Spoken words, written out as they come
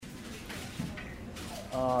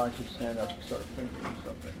I should stand up and start thinking of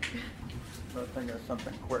something. Start thinking of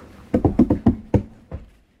something quick.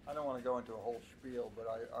 I don't want to go into a whole spiel, but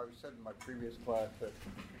I said in my previous class that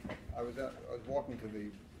I was walking to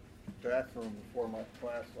the bathroom before my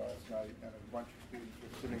class last night, and a bunch of students were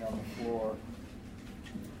sitting on the floor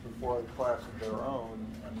before a class of their own,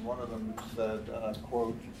 and one of them said, and I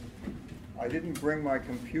quote, "I didn't bring my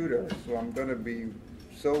computer, so I'm going to be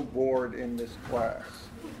so bored in this class."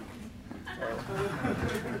 I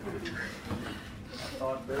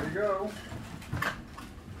thought, there you go.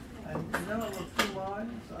 And you know, a few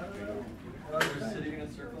lines, I don't know. You're sitting in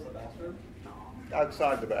a circle in the bathroom?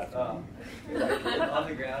 Outside the bathroom. On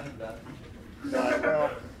the ground in the bathroom? No,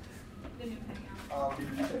 well,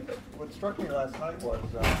 what struck me last night was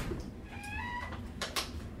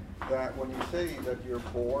that when you say that you're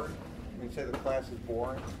bored, when you say the class is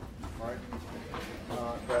boring, right,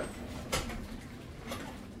 that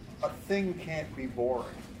a thing can't be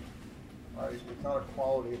boring, right? It's not a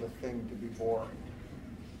quality of a thing to be boring.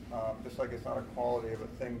 Just like it's not a quality of a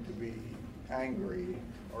thing to be angry,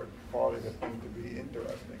 or it's a quality of a thing to be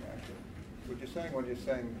interesting, actually. What you're saying when you're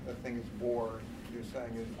saying a thing is bored, you're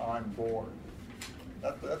saying is, I'm bored.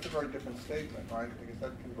 That's a very different statement, right? Because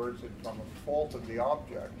that converts it from a fault of the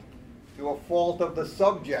object to a fault of the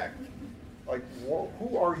subject. Like,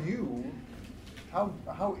 who are you?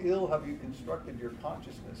 How ill have you constructed your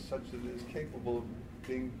consciousness such that it is capable of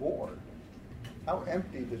being bored? How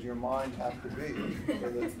empty does your mind have to be so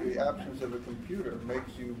that the absence of a computer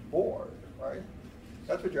makes you bored, right?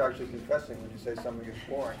 That's what you're actually confessing when you say something is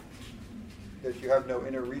boring, that you have no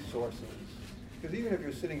inner resources. Because even if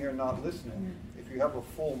you're sitting here not listening, if you have a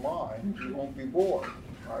full mind, you won't be bored,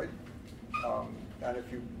 right? And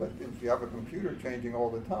if you have a computer changing all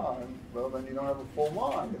the time, well, then you don't have a full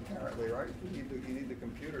mind, apparently, right? You need the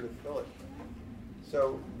computer to fill it.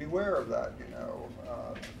 So beware of that,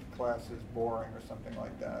 class is boring or something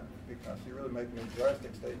like that, because you're really making a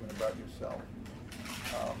drastic statement about yourself.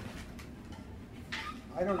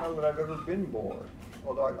 I don't know that I've ever been bored,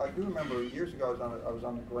 although I do remember years ago I was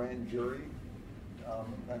on the grand jury,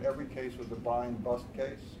 and every case was a buy and bust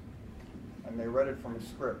case, and they read it from a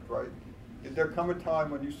script, right? Did there come a time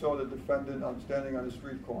when you saw the defendant standing on the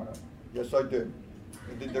street corner? Yes, I did.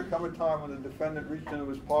 And did there come a time when the defendant reached into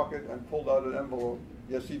his pocket and pulled out an envelope?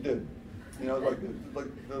 Yes, he did.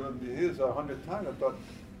 Here's 100 times I thought,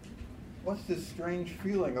 what's this strange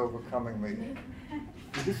feeling overcoming me?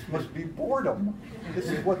 This must be boredom. This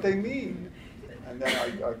is what they mean. And then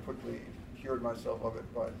I quickly cured myself of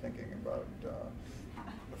it by thinking about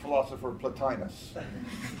the philosopher Plotinus.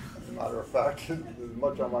 As a matter of fact, there was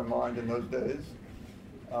much on my mind in those days.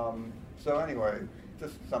 So anyway,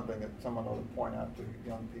 just something that someone ought to point out to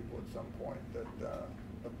young people at some point, that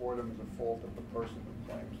the boredom is a fault of the person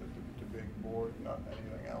who claims it to being bored, not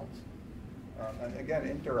anything else. And again,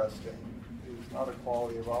 interesting is not a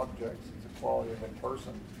quality of objects, it's a quality of a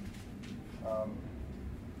person.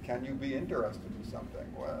 Can you be interested in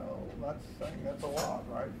something? Well, that's a lot,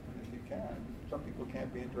 right? If you can. Some people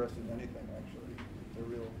can't be interested in anything, actually. It's a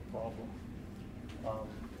real problem.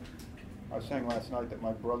 I was saying last night that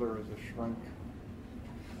my brother is a shrink.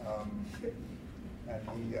 And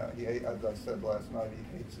he, as I said last night,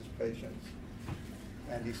 he hates his patients.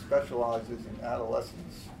 And he specializes in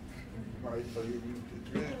adolescents, right? So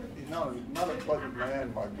he's not a pleasant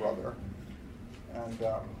man, my brother. And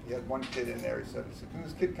he had one kid in there, he said, when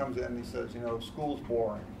this kid comes in and he says, school's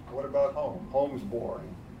boring. What about home? Home's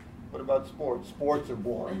boring. What about sports? Sports are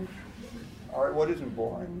boring. All right, what isn't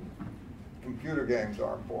boring? Computer games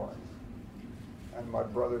aren't boring. And my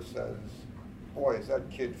brother says, boy, is that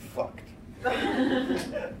kid fucked.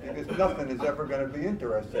 Because nothing is ever going to be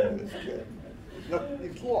interesting to this kid. The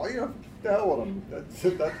hell with him. That's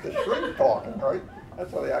the shrink talking, right?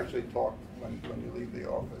 That's how they actually talk when you leave the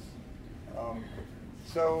office.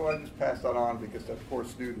 So I just passed that on because that poor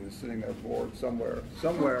student is sitting there bored somewhere.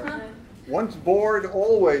 Once bored,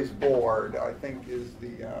 always bored, I think is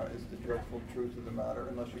the dreadful truth of the matter,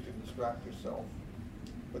 unless you can distract yourself.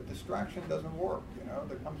 But distraction doesn't work,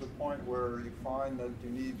 There comes a point where you find that you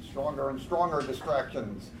need stronger and stronger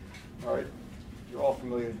distractions, right? You're all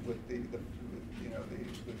familiar with the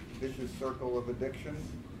vicious circle of addiction.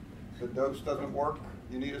 The dose doesn't work.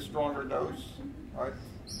 You need a stronger dose, right?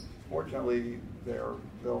 Fortunately,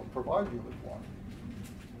 they'll provide you with one.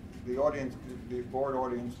 The bored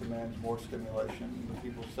audience demands more stimulation. The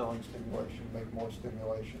people selling stimulation make more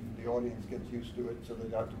stimulation. The audience gets used to it, so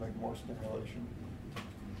they have to make more stimulation.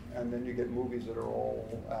 And then you get movies that are all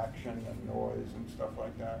action and noise and stuff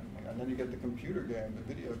like that. And then you get the computer game,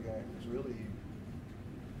 the video game is really,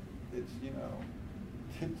 it's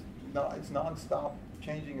nonstop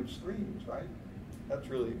changing of screens, right? That's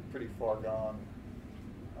really pretty far gone.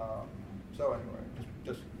 So anyway,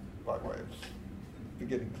 just by way of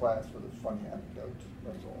beginning class with a funny anecdote,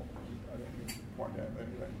 that's all. I didn't mean to point out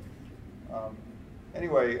anything.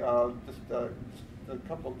 Anyway, just a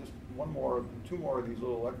couple, just two more of these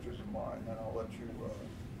little lectures of mine, and I'll let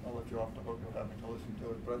you off the hook. You'll have to listen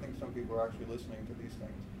to it. But I think some people are actually listening to these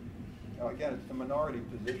things. Now, again, it's the minority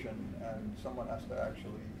position, and someone has to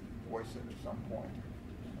actually voice it at some point,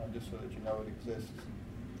 just so that you know it exists.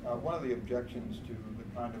 One of the objections to the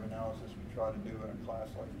kind of analysis we try to do in a class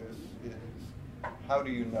like this is, how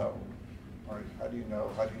do you know? All right, how do you know?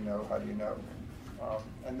 How do you know? How do you know?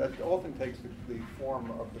 And that often takes the form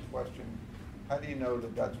of the question, how do you know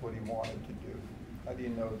that that's what he wanted to do? How do you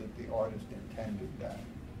know that the artist intended that?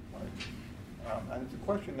 Right? And it's a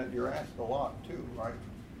question that you're asked a lot too, right?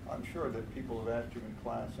 I'm sure that people have asked you in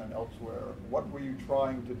class and elsewhere, what were you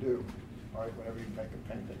trying to do? Right? Whenever you make a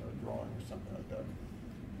painting or a drawing or something like that.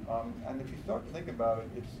 And if you start to think about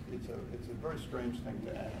it, it's a very strange thing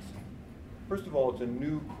to ask. First of all, it's a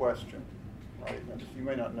new question, right? And you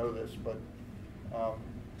may not know this, but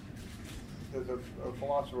there's a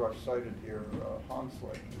philosopher I've cited here,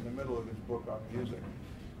 Hanslick, in the middle of his book on music,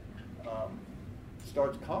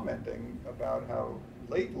 starts commenting about how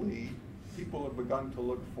lately people have begun to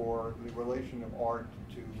look for the relation of art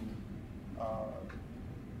to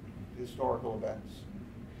historical events,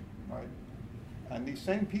 right? And these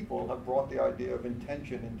same people have brought the idea of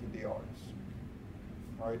intention into the arts,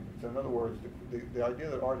 right? So in other words, the idea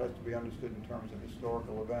that art has to be understood in terms of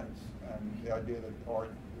historical events and the idea that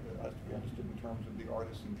art has to be understood in terms of the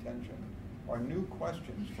artist's intention are new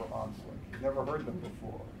questions for Hanslick. He's never heard them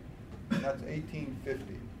before. And that's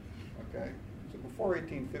 1850, okay? So before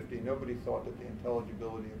 1850, nobody thought that the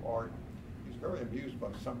intelligibility of art, he's very amused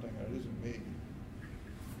by something that isn't me.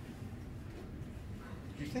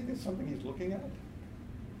 Do you think it's something he's looking at?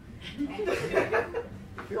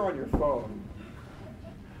 If you're on your phone,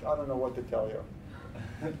 I don't know what to tell you.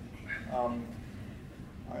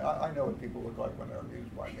 I know what people look like when they're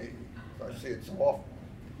amused by me. I see it so often.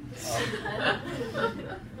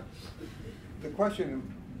 The question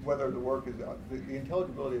whether the work is, the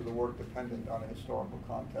intelligibility of the work dependent on a historical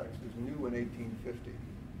context is new in 1850,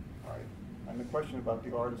 right? And the question about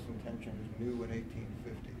the artist's intention is new in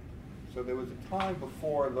 1850. So there was a time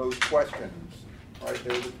before those questions, right?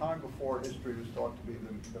 There was a time before history was thought to be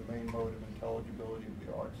the main mode of intelligibility of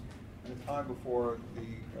the arts, and a time before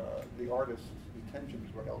the artist's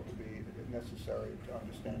intentions were held to be necessary to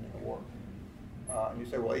understanding a work. And you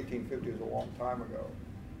say, well, 1850 is a long time ago.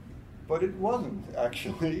 But it wasn't,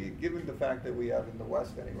 actually, given the fact that we have in the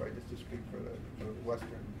West anyway, just to speak for the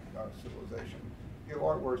Western civilization. You have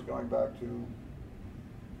artworks going back to,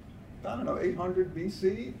 I don't know, 800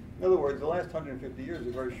 BC? In other words, the last 150 years is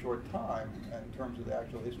a very short time in terms of the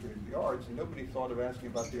actual history of the arts, and nobody thought of asking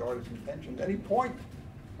about the artist's intention at any point,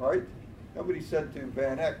 right? Nobody said to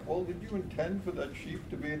Van Eyck, well, did you intend for that sheep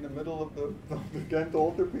to be in the middle of the Ghent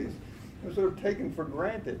altarpiece? It was sort of taken for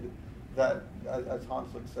granted that, as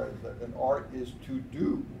Hanslick says, that an art is to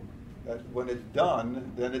do, that when it's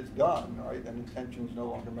done, then it's done, right? And intentions no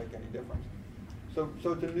longer make any difference. So it's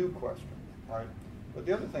a new question, right? But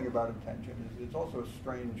the other thing about intention is it's also a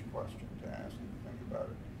strange question to ask if you think about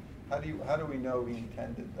it. How do we know he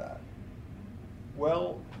intended that?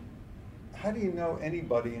 Well, how do you know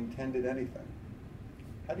anybody intended anything?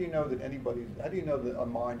 How do you know that a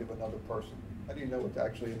mind of another person? How do you know what's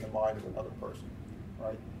actually in the mind of another person,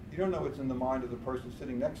 right? You don't know what's in the mind of the person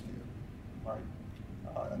sitting next to you, right?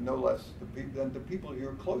 And no less than the people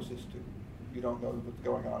you're closest to. You don't know what's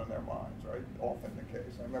going on in their minds, right? Often the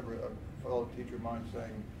case. I remember a fellow teacher of mine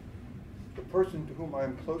saying, the person to whom I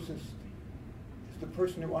am closest is the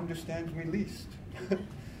person who understands me least.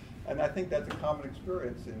 And I think that's a common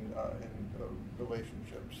experience in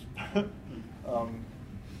relationships.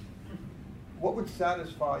 What would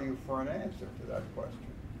satisfy you for an answer to that question?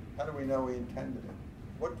 How do we know he intended it?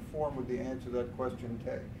 What form would the answer to that question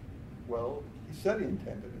take? Well, he said he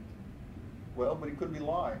intended it. Well, but he could be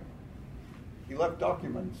lying. He left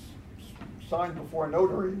documents signed before a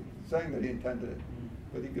notary saying that he intended it,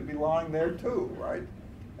 but he could be lying there too, right?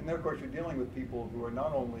 And then, of course, you're dealing with people who are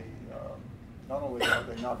not only are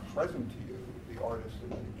they not present to you, the artist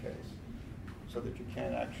in any case, so that you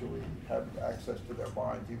can't actually have access to their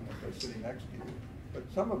minds even if they're sitting next to you, but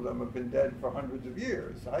some of them have been dead for hundreds of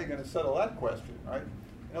years. How are you going to settle that question, right?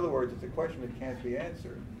 In other words, it's a question that can't be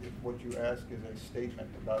answered if what you ask is a statement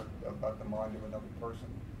about the mind of another person.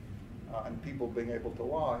 And people being able to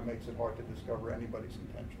lie makes it hard to discover anybody's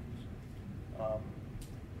intentions.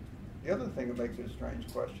 The other thing that makes it a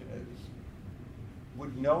strange question is,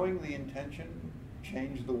 Would knowing the intention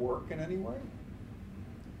change the work in any way?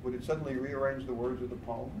 Would it suddenly rearrange the words of the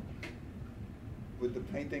poem? Would the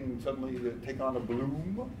painting suddenly take on a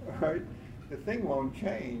bloom, right? The thing won't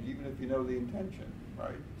change even if you know the intention,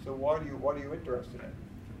 right? So what are you interested in?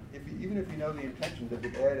 Even if you know the intention, does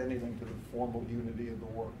it add anything to the formal unity of the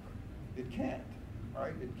work? It can't,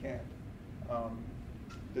 right? It can't.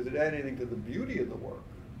 Does it add anything to the beauty of the work?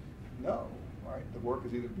 No, right? The work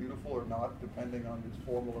is either beautiful or not, depending on its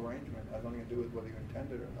formal arrangement. It has nothing to do with whether you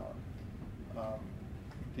intended it or not.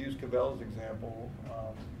 To use Cavell's example,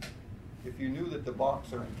 if you knew that the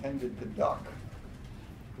boxer intended to duck,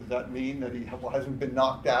 does that mean that he hasn't been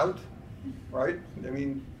knocked out, right? I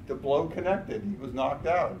mean, the blow connected, he was knocked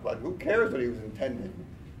out. But who cares what he was intending,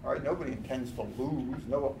 right? Nobody intends to lose.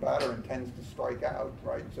 No batter intends to strike out,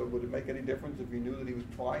 right? So would it make any difference if you knew that he was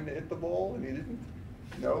trying to hit the ball and he didn't?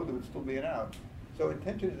 No, there would still be an out. So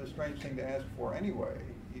intention is a strange thing to ask for anyway,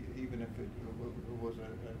 even if it was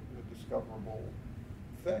a discoverable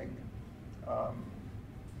thing.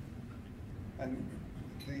 And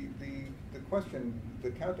the question,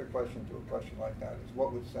 the counter question to a question like that is,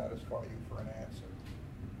 what would satisfy you for an answer?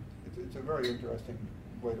 It's a very interesting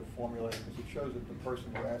way to formulate it, because it shows that the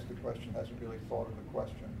person who asked the question hasn't really thought of the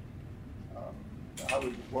question.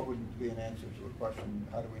 What would be an answer to a question?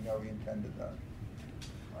 How do we know he intended that?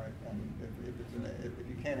 Right? And if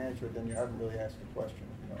you can't answer it, then you haven't really asked the question.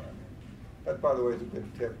 If you know what I mean. That, by the way, is a good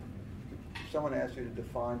tip. If someone asks you to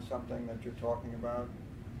define something that you're talking about,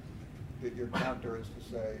 your counter is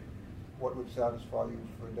to say, what would satisfy you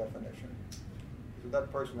for a definition? If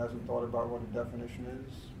that person hasn't thought about what a definition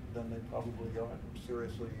is, then they probably aren't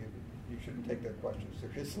seriously, you shouldn't take their question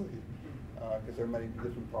seriously, because there are many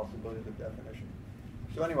different possibilities of definition.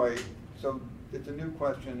 So anyway, so it's a new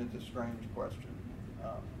question, it's a strange question,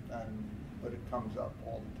 but it comes up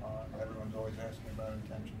all the time. Everyone's always asking about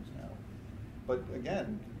intentions now. But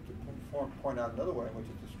again, to point out another way in which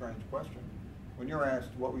it's a strange question, when you're asked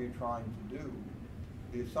what were you trying to do,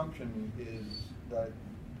 the assumption is that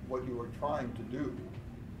what you are trying to do,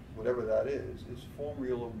 whatever that is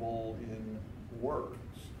formulable in words,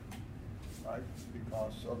 right?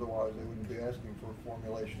 Because otherwise they wouldn't be asking for a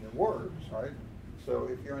formulation in words, right? So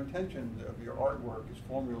if your intention of your artwork is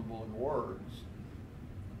formulable in words,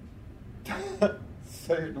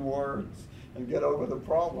 say it in words and get over the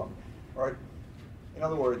problem, right? In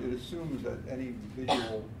other words, it assumes that any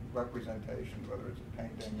visual representation, whether it's a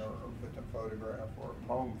painting or a photograph or a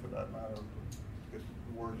poem for that matter, because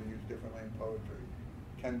words are used differently in poetry,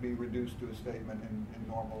 can be reduced to a statement in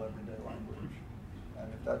normal everyday language.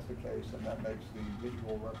 And if that's the case, then that makes the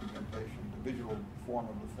visual representation, the visual form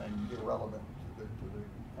of the thing, irrelevant to the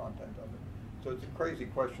content of it. So it's a crazy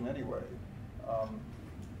question anyway.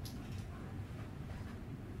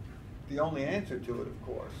 The only answer to it, of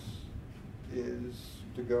course, is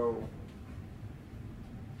to go,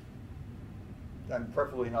 and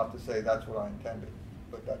preferably not to say that's what I intended,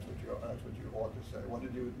 but that's what you ought to say.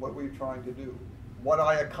 What were you trying to do? What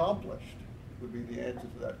I accomplished would be the answer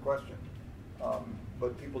to that question.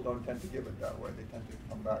 But people don't tend to give it that way. They tend to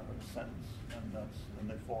come back with a sentence, and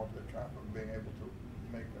they fall into the trap of being able to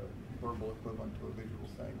make a verbal equivalent to a visual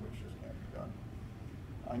thing, which just can't be done.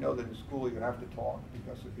 I know that in school you have to talk,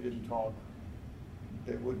 because if you didn't talk,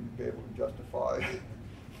 they wouldn't be able to justify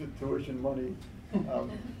the tuition money.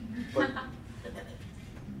 But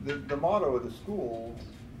the motto of the school,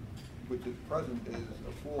 which at present is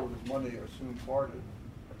 "a fool and his money are soon parted,"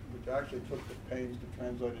 which actually took the pains to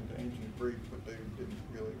translate into ancient Greek, but they didn't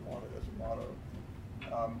really want it as a motto.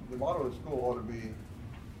 The motto of the school ought to be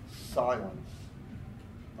silence.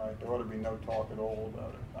 Right? There ought to be no talk at all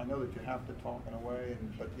about it. I know that you have to talk in a way,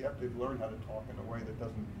 but you have to learn how to talk in a way that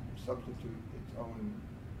doesn't substitute its own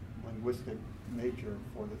linguistic nature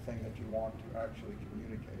for the thing that you want to actually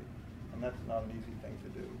communicate. And that's not an easy thing to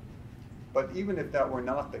do. But even if that were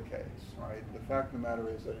not the case, right, the fact of the matter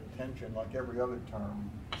is that intention, like every other term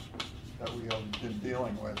that we have been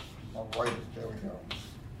dealing with, I'll write it, there we go,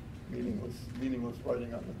 meaningless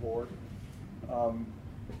writing on the board.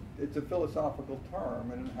 It's a philosophical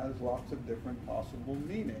term, and it has lots of different possible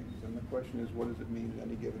meanings. And the question is, what does it mean in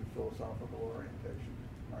any given philosophical orientation,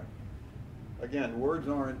 right? Again, words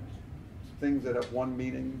aren't things that have one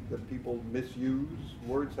meaning that people misuse.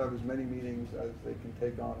 Words have as many meanings as they can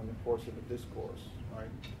take on in the course of a discourse,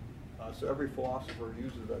 right? So every philosopher who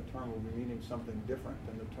uses that term will be meaning something different,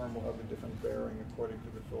 and the term will have a different bearing according to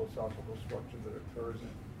the philosophical structure that it occurs in.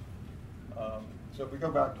 So if we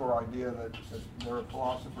go back to our idea that there are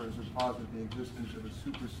philosophers who posit the existence of a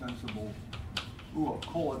supersensible, I'll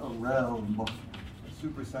call it a realm,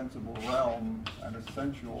 supersensible realm an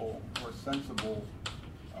essential or sensible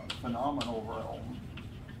phenomenal realm,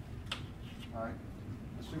 right?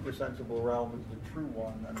 The supersensible realm is the true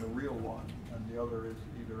one and the real one, and the other is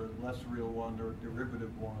either a less real one or a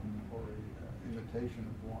derivative one or a imitation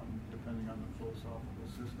of one, depending on the philosophical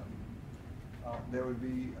system. There would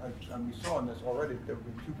be, and we saw in this already, there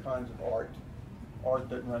would be two kinds of art. Art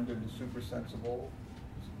that rendered the supersensible,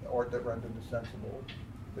 art that rendered the sensible.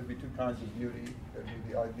 There'd be two kinds of beauty. There'd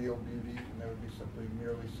be the ideal beauty, and there would be simply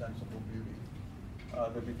merely sensible beauty.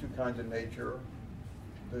 There'd be two kinds of nature,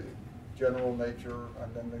 the general nature,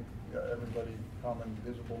 and then the everybody common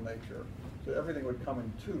visible nature. So everything would come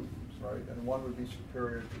in tubes, right? And one would be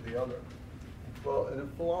superior to the other. Well, in a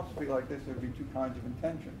philosophy like this, there'd be two kinds of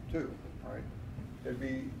intention too, right? There'd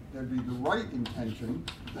be the right intention,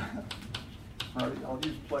 right? I'll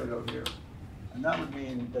use Plato here, and that would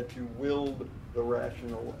mean that you willed the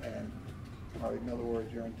rational end, right? In other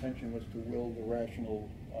words, your intention was to will the rational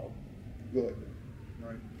good,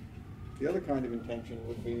 right? The other kind of intention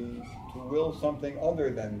would be to will something other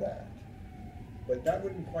than that, but that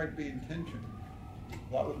wouldn't quite be intention.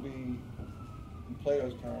 That would be, in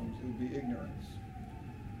Plato's terms, it would be ignorance.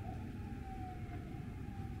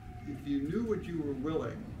 If you knew what you were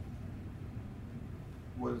willing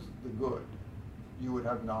was the good, you would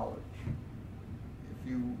have knowledge.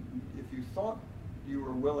 If you thought you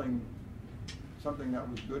were willing something that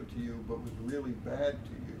was good to you but was really bad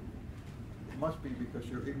to you, it must be because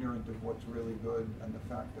you're ignorant of what's really good and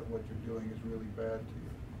the fact that what you're doing is really bad to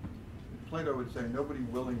you. Plato would say nobody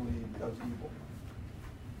willingly does evil.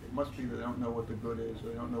 It must be that they don't know what the good is, or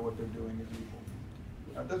they don't know what they're doing is evil.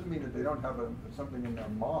 Now, it doesn't mean that they don't have something in their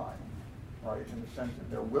mind, right, in the sense that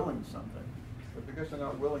they're willing something, but because they're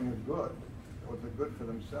not willing a good, or the good for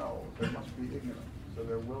themselves, they must be ignorant. So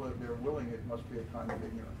they're willing it must be a kind of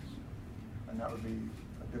ignorance, and that would be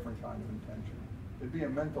a different kind of intention. It'd be a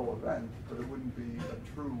mental event, but it wouldn't be a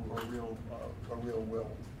true or real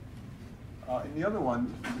will. In the other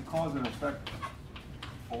one, the cause and effect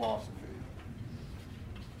philosophy,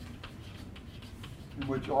 in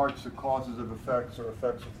which art's the causes of effects or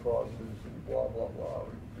effects of causes, and blah blah blah.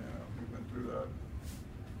 We've been through that.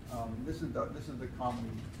 This is the common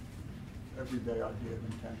everyday idea of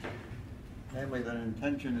intention. Namely, that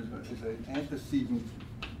intention is an antecedent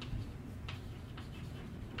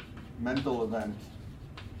mental event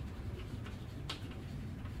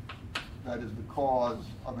that is the cause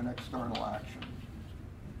of an external action.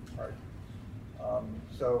 Right.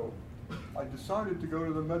 So I decided to go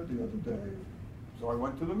to the Met the other day, so I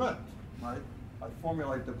went to the Met. Right. I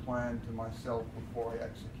formulate the plan to myself before I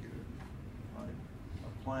execute it. Right.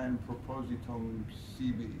 A plan propositum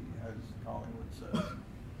sibi, as Collingwood says.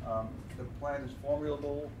 The plan is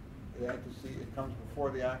formulable. It comes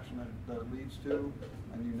before the action that it leads to,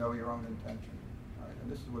 and you know your own intention. Right?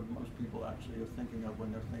 And this is what most people actually are thinking of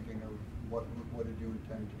when they're thinking of what did you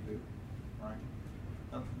intend to do, right?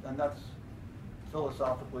 And that's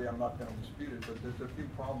philosophically, I'm not going to dispute it, but there's a few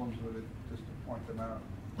problems with it just to point them out.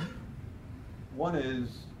 One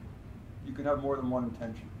is you can have more than one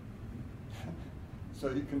intention, so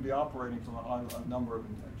you can be operating from a number of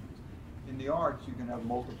intentions. In the arts, you can have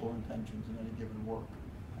multiple intentions in any given work.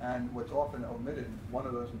 And what's often omitted, one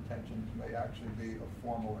of those intentions may actually be a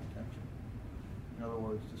formal intention. In other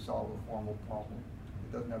words, to solve a formal problem.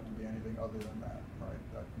 It doesn't have to be anything other than that, right?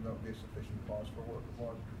 That would be a sufficient cause for work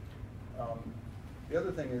of art. The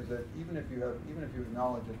other thing is that even if you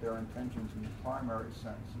acknowledge that there are intentions in the primary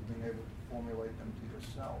sense of being able to formulate them to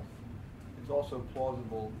yourself, it's also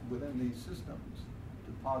plausible within these systems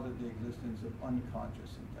to posit the existence of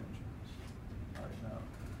unconscious intentions. Right now,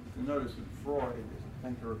 you can notice that Freud is a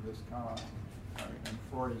thinker of this kind, right? And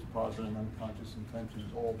Freud is positing unconscious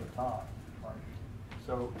intentions all the time, right?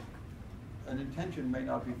 So an intention may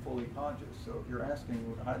not be fully conscious. So if you're asking,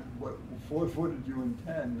 what did you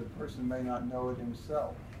intend, the person may not know it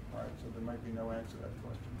himself, right? So there might be no answer to that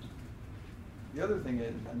question. The other thing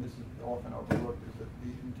is, and this is often overlooked, is that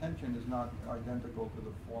the intention is not identical to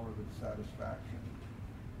the form of its satisfaction.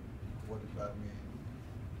 What does that mean?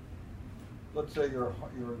 Let's say you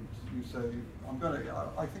say,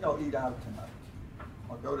 I think I'll eat out tonight.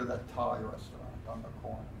 I'll go to that Thai restaurant on the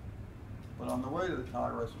corner. But on the way to the Thai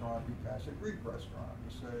restaurant, you pass a Greek restaurant.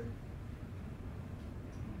 You say,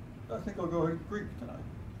 I think I'll go eat Greek tonight.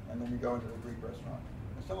 And then you go into the Greek restaurant.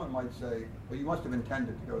 And someone might say, well, you must have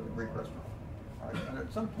intended to go to the Greek restaurant. Right? And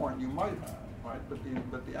at some point you might have, right?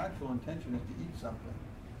 But the actual intention is to eat something.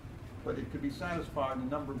 But it could be satisfied in a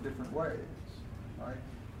number of different ways, right?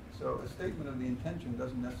 So a statement of the intention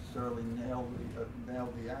doesn't necessarily nail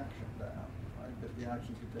the action down, right? That the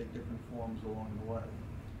action could take different forms along the way.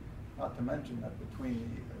 Not to mention that between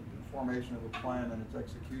the formation of a plan and its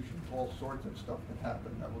execution, all sorts of stuff can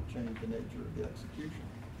happen that will change the nature of the execution.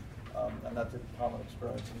 And that's a common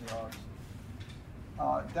experience in the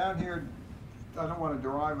arts. Down here, I don't want to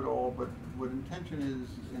derive it all, but what intention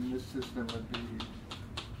is in this system would be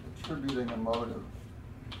attributing a motive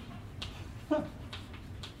to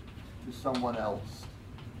someone else.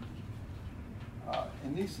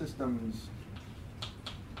 In these systems,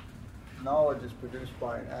 knowledge is produced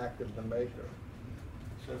by an act of the maker.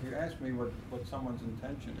 So if you ask me what someone's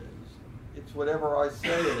intention is, it's whatever I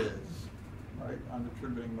say it is, right? I'm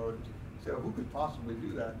attributing motives. So who could possibly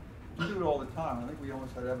do that? You do it all the time. I think we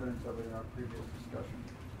almost had evidence of it in our previous discussion.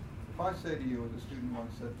 If I say to you, as a student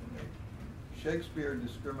once said to me, Shakespeare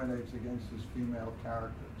discriminates against his female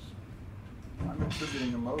characters, I'm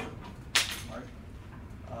attributing a motive, right?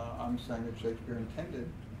 I'm saying that Shakespeare intended,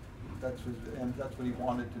 and that's what he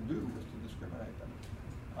wanted to do, was to discriminate them.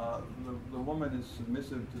 The woman is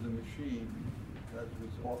submissive to the machine, as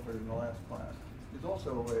was offered in the last class, is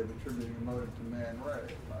also a way of attributing a motive to Man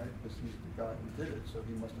Ray, right? Because he's the guy who did it, so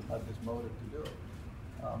he must have had this motive to do it.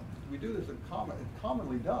 We do this it's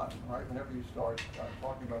commonly done, right? Whenever you start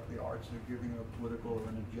talking about the arts, you're giving a political or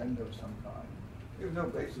an agenda of some kind. You have no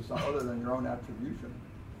basis other than your own attribution,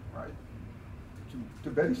 right? To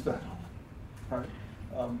Betty Stadel, right?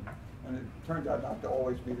 And it turned out not to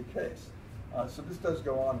always be the case. So this does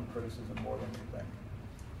go on in criticism more than we think.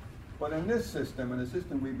 But in this system, in the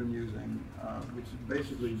system we've been using, which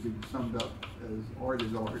basically be summed up as art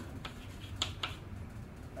is art,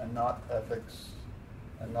 and not ethics,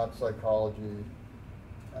 and not psychology,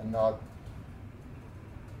 and not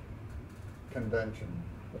convention,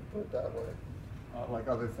 let's put it that way, like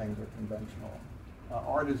other things are conventional.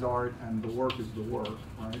 Art is art, and the work is the work,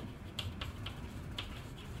 right?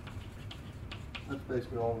 That's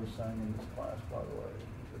basically all we're saying in this class, by the way.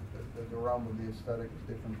 The realm of the aesthetic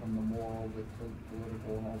is different from the moral, the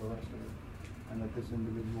political, and all the rest of it, and that this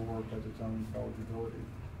individual work has its own intelligibility.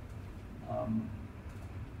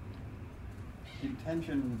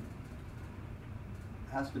 Intention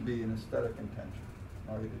has to be an aesthetic intention,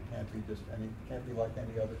 right? It can't be just can't be like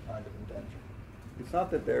any other kind of intention. It's not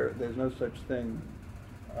that there's no such thing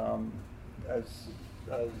as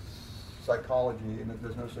psychology, and that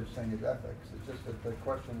there's no such thing as ethics. It's just that the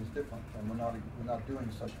question is different, and we're not doing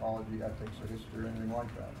psychology, ethics, or history, or anything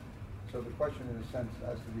like that. So the question, in a sense,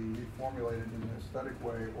 has to be reformulated in an aesthetic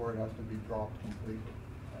way, or it has to be dropped completely.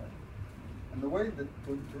 Right? And the way that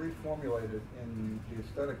to reformulate it in the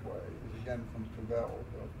aesthetic way is again from Cavell,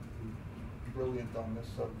 who's brilliant on this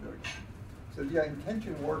subject. So yeah,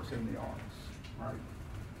 intention works in the arts, right?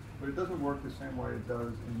 But it doesn't work the same way it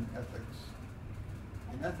does in ethics.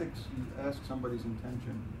 In ethics, you ask somebody's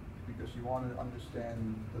intention because you want to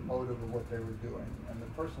understand the motive of what they were doing, and the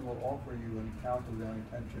person will offer you an account of their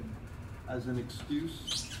intention as an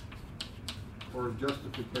excuse or a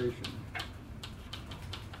justification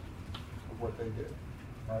of what they did,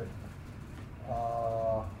 right?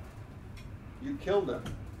 You killed him.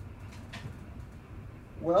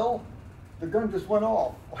 Well, the gun just went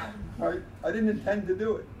off, right? I didn't intend to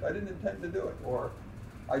do it. Or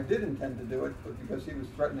I did intend to do it, but because he was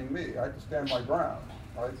threatening me, I had to stand my ground,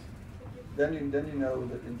 right? Then you know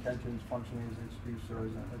that intention is functioning as an excuse or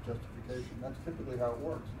as a justification. That's typically how it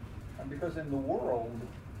works. And because in the world,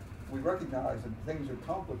 we recognize that things are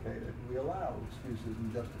complicated, we allow excuses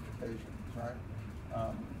and justifications,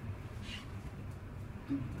 right?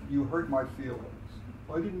 You hurt my feelings.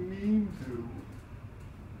 Well, I didn't mean to.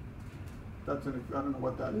 I don't know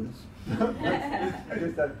what that is. I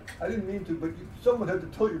guess I didn't mean to, but someone had to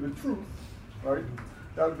tell you the truth, right?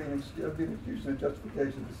 That would be an excuse and a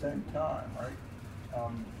justification at the same time,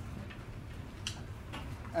 right?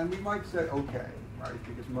 And we might say, okay, right,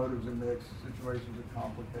 because motives are mixed, situations are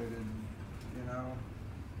complicated, you know,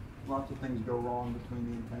 lots of things go wrong between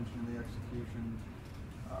the intention and the execution.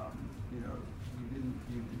 You know,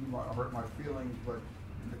 you might hurt my feelings, but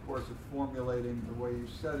in the course of formulating the way you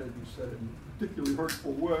said it in a particularly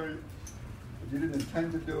hurtful way. If you didn't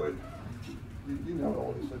intend to do it, you know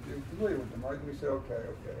all this stuff. You're familiar with them, right? And we say, okay,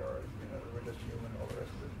 all right, you know, we're just human, all the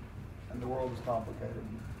rest of it. And the world is complicated.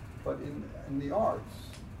 But in the arts,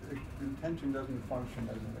 intention doesn't function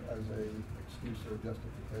as a excuse or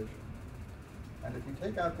justification. And if you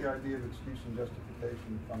take out the idea of excuse and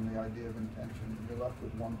justification from the idea of intention, you're left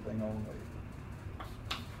with one thing only: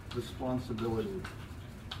 responsibility.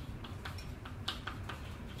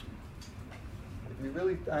 If you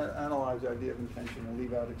really analyze the idea of intention and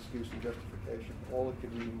leave out excuse and justification, all it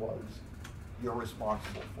could mean was you're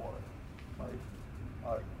responsible for it,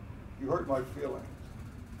 right? You hurt my feelings.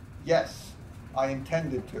 Yes, I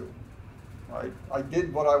intended to. Right? I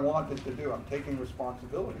did what I wanted to do. I'm taking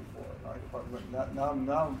responsibility for it. Right?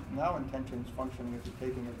 Now intention is functioning as a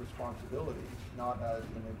taking of responsibility, not as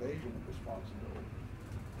an evasion of responsibility.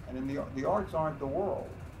 And in the arts aren't the world.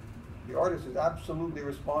 The artist is absolutely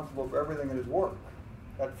responsible for everything in his work.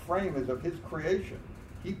 That frame is of his creation.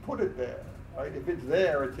 He put it there. Right? If it's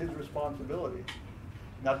there, it's his responsibility.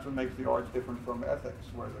 And that's what makes the arts different from ethics,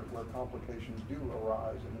 where complications do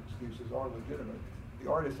arise and excuses are legitimate. The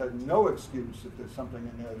artist has no excuse if there's something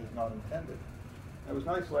in there that's not intended. It was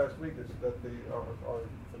nice last week that our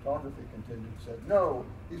photography contingent said, no,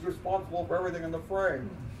 he's responsible for everything in the frame.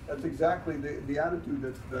 That's exactly the attitude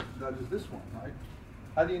that is this one, right?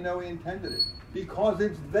 How do you know he intended it? Because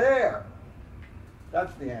it's there.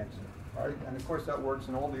 That's the answer, right? And of course that works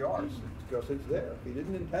in all the arts, because it's there. If he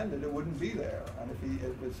didn't intend it, it wouldn't be there. And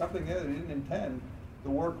if there's something there that he didn't intend, the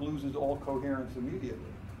work loses all coherence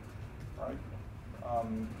immediately, right?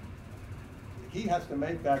 He has to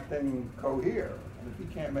make that thing cohere, and if he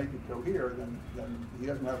can't make it cohere, then he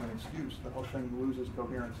doesn't have an excuse. The whole thing loses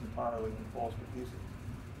coherence entirely and falls to pieces.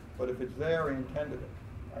 But if it's there, he intended it,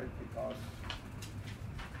 right? Because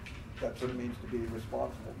that's what it means to be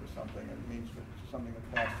responsible for something. It means for something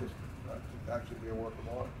that can't just actually be a work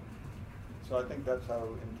of art. So I think that's how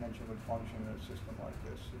intention would function in a system like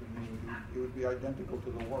this. It would be identical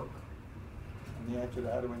to the work. And the answer to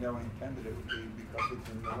how do we know he intended it would be because it's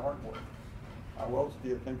in the artwork. How else do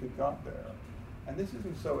you think it got there? And this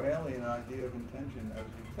isn't so alien an idea of intention as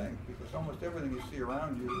you think, because almost everything you see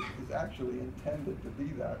around you is actually intended to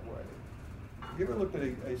be that way. Have you ever looked at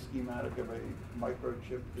a schematic of a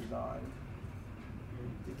microchip design?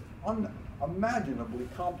 It's unimaginably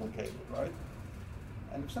complicated, right?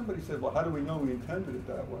 And if somebody said, well, how do we know we intended it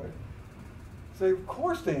that way? Say, of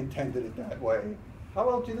course they intended it that way. How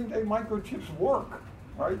else do you think microchips work,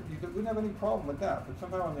 right? You wouldn't have any problem with that. But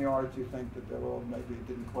somehow in the arts you think that, well, maybe it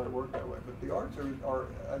didn't quite work that way. But the arts are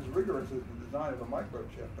as rigorous as the design of a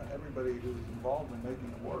microchip, and everybody who is involved in making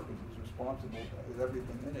it work is as responsible as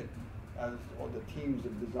everything in it as all the teams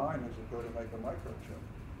of designers that go to make a microchip.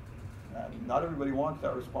 And not everybody wants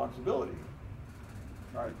that responsibility,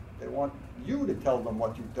 right? They want you to tell them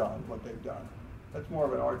what you've done, what they've done. That's more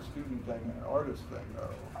of an art student thing than an artist thing,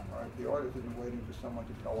 though, right? The artist isn't waiting for someone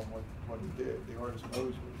to tell him what he did. The artist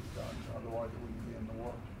knows what he's done, otherwise it wouldn't be in the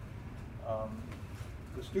work.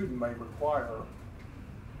 The student may require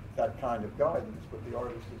that kind of guidance, but the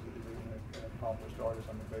artist is an accomplished artist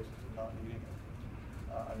on the basis of not needing it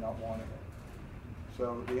and not wanting it.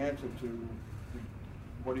 So the answer to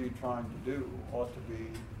what are you trying to do ought to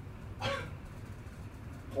be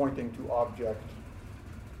pointing to object.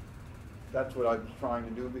 That's what I'm trying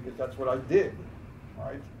to do because that's what I did,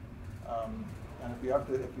 right? And if you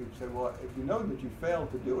say, well, if you know that you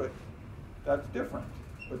failed to do it, that's different,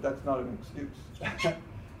 but that's not an excuse.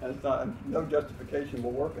 And no justification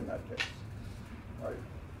will work in that case, right?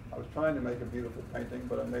 I was trying to make a beautiful painting,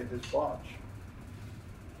 but I made this botch.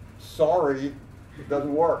 Sorry, it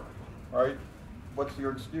doesn't work, right? What's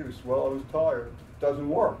your excuse? Well, I was tired. It doesn't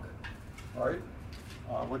work, right?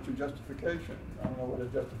 What's your justification? I don't know what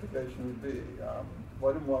a justification would be. I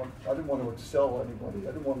didn't want to excel anybody.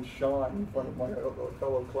 I didn't want to shine in front of my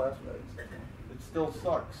fellow classmates. It still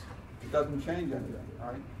sucks. It doesn't change anything,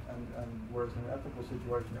 right? And whereas in an ethical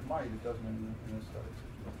situation it might, it doesn't in a study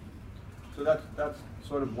situation. So that's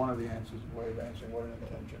sort of one of the answers, a way of answering what an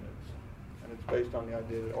intention is. And it's based on the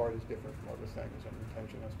idea that art is different from other things and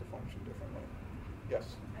intention has to function differently. Yes?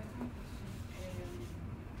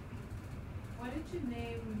 Why did you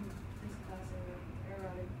name this class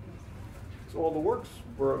erotic things? So all the works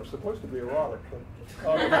were supposed to be erotic, but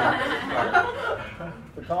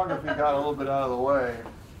photography got a little bit out of the way.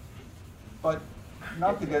 But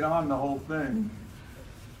not to get on the whole thing,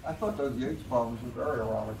 I thought those Yeats poems were very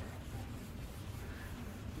erotic.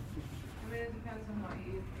 I mean, it depends on what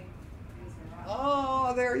you think is erotic.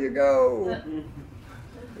 Oh, there you go.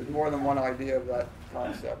 There's more than one idea of that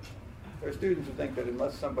concept. There are students who think that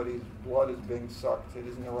unless somebody's blood is being sucked, it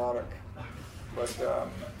isn't erotic. But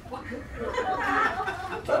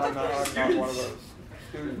I'm not one of those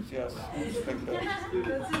students, yes. Who think that.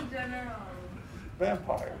 That's in general.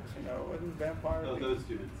 Vampires, wasn't vampires? Oh, those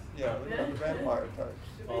students. Yeah, the vampire types.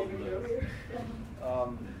 All of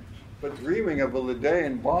those. But dreaming of a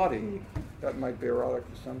Lydean body, that might be erotic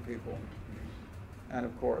for some people. And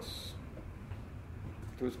of course,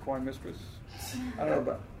 to his coin mistress. I don't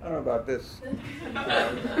know about this. Do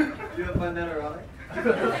you find that erotic?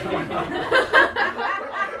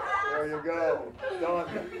 There you go. Done.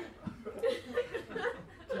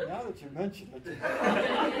 Now now that you mention it.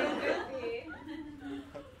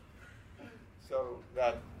 So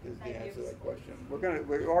that is the answer to that question.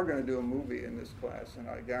 We are gonna do a movie in this class, and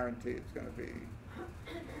I guarantee it's gonna be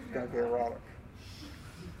erotic.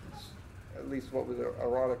 At least what was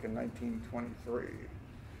erotic in 1923.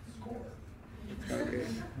 It's gonna be.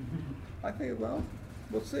 I think, well,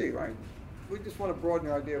 we'll see, right? We just want to broaden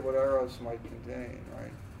the idea of what eros might contain,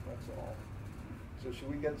 right? That's all. So should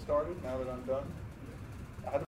we get started now that I'm done?